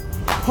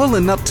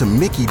Pulling up to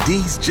Mickey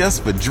D's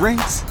just for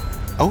drinks?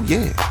 Oh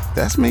yeah,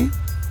 that's me.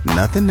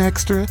 Nothing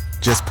extra,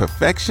 just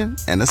perfection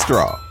and a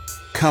straw.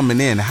 Coming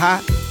in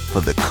hot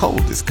for the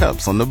coldest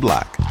cups on the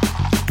block.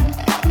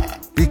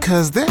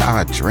 Because there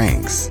are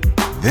drinks.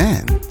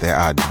 Then there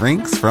are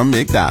drinks from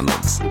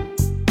McDonald's.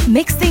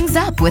 Mix things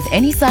up with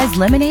any size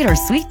lemonade or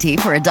sweet tea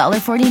for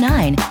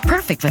 $1.49.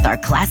 Perfect with our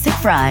classic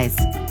fries.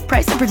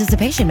 Price and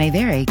participation may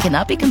vary.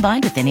 Cannot be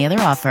combined with any other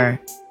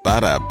offer.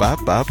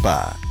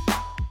 Ba-da-ba-ba-ba.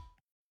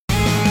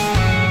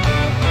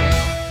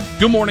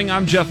 Good morning,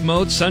 I'm Jeff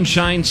Moat.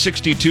 Sunshine,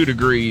 62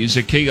 degrees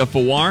at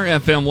KFOR,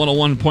 FM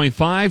 101.5,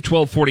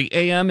 1240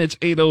 AM. It's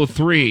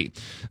 8:03.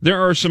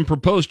 There are some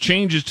proposed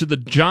changes to the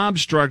job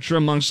structure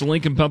amongst the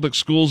Lincoln Public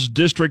Schools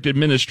district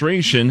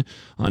administration.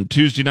 On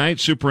Tuesday night,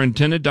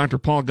 Superintendent Dr.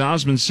 Paul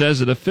Gosman says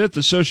that a fifth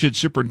associate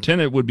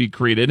superintendent would be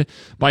created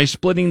by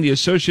splitting the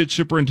associate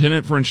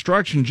superintendent for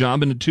instruction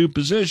job into two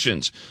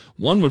positions.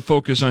 One would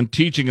focus on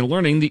teaching and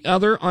learning, the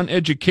other on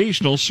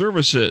educational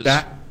services.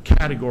 That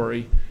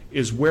category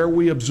is where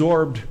we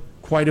absorbed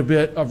quite a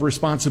bit of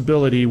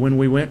responsibility when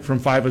we went from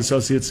 5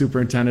 associate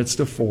superintendents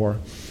to 4.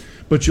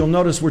 But you'll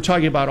notice we're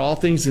talking about all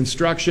things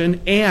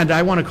instruction, and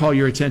I want to call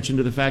your attention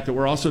to the fact that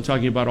we're also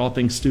talking about all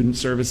things student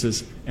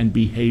services and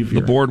behavior.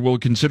 The board will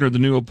consider the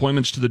new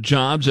appointments to the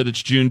jobs at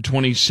its June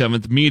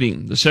 27th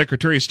meeting. The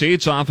Secretary of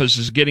State's office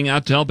is getting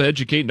out to help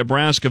educate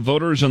Nebraska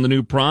voters on the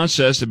new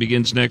process that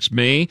begins next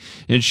May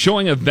and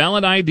showing a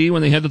valid ID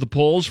when they head to the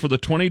polls for the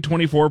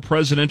 2024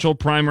 presidential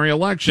primary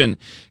election.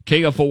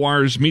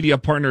 KFOR's media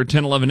partner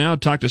 1011 Now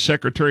talked to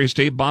Secretary of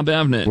State Bob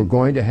Evnen. We're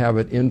going to have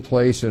it in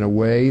place in a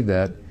way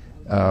that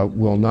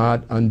will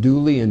not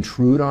unduly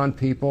intrude on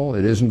people.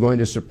 It isn't going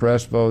to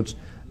suppress votes.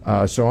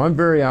 So I'm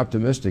very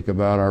optimistic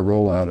about our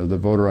rollout of the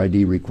voter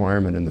ID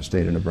requirement in the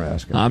state of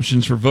Nebraska.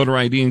 Options for voter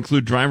ID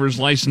include driver's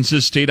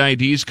licenses, state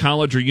IDs,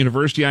 college or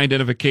university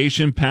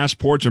identification,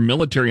 passports, or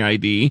military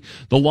ID.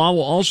 The law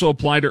will also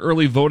apply to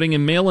early voting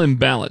and mail-in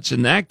ballots.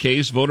 In that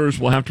case, voters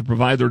will have to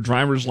provide their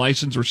driver's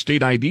license or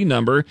state ID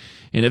number,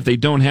 and if they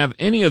don't have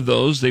any of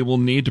those, they will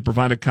need to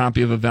provide a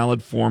copy of a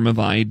valid form of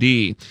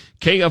ID.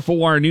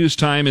 KFOR News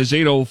Time is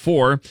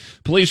 8:04.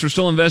 Police are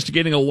still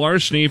investigating a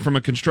larceny from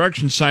a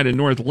construction site in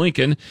North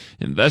Lincoln.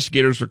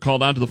 Investigators were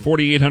called out to the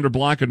 4800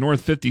 block of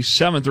North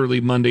 57th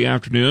early Monday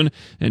afternoon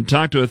and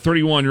talked to a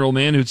 31-year-old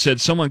man who'd said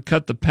someone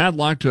cut the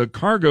padlock to a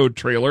cargo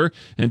trailer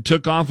and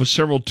took off with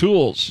several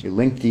tools. A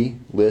lengthy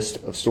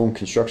list of stolen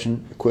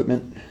construction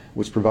equipment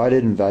was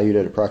provided and valued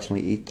at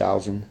approximately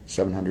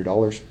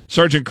 $8,700.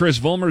 Sergeant Chris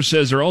Vollmer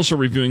says they're also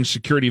reviewing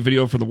security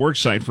video for the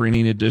worksite for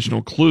any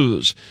additional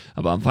clues.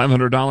 About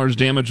 $500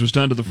 damage was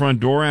done to the front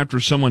door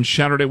after someone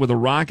shattered it with a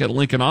rock at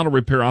Lincoln Auto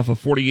Repair off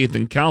of 48th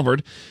and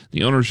Calvert.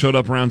 The owner showed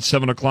up around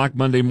 7 o'clock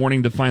Monday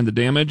morning to find the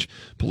damage.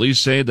 Police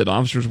say that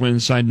officers went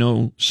inside,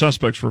 no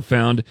suspects were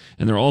found,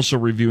 and they're also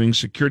reviewing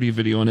security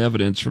video and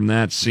evidence from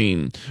that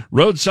scene.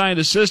 Roadside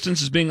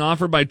assistance is being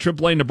offered by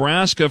AAA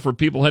Nebraska for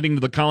people heading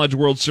to the College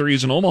World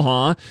Series in Omaha.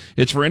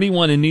 It's for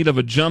anyone in need of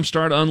a jump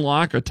start,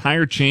 unlock, or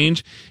tire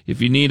change. If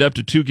you need up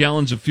to 2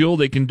 gallons of fuel,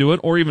 they can do it,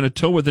 or even a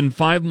tow within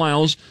 5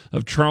 miles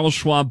of Charles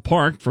Schwab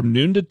Park from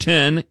noon to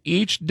 10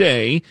 each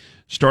day,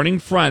 starting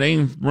Friday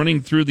and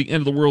running through the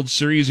end of the World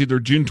Series, either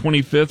June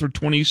 25th or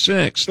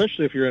 26th.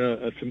 Especially if you're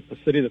in a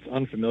city that's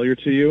unfamiliar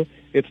to you,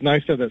 it's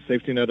nice to have that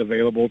safety net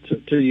available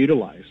to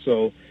utilize.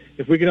 So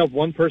if we can help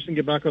one person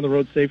get back on the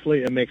road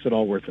safely, it makes it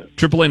all worth it.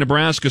 AAA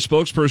Nebraska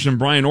spokesperson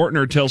Brian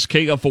Ortner tells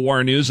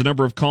KFOR News the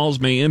number of calls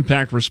may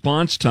impact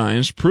response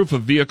times. Proof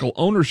of vehicle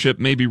ownership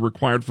may be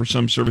required for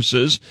some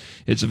services.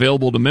 It's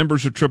available to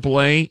members of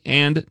AAA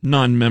and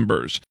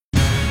non-members.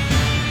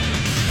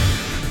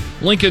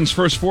 Lincoln's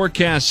first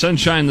forecast,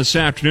 sunshine this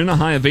afternoon, a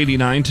high of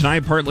 89.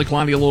 Tonight, partly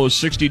cloudy, a low of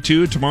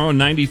 62. Tomorrow,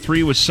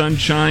 93 with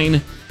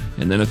sunshine.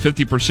 And then a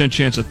 50%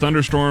 chance of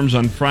thunderstorms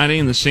on Friday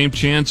and the same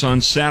chance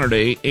on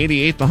Saturday.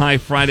 88 the high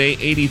Friday,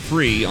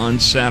 83 on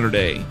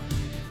Saturday.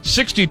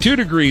 62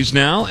 degrees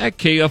now at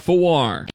KFOR.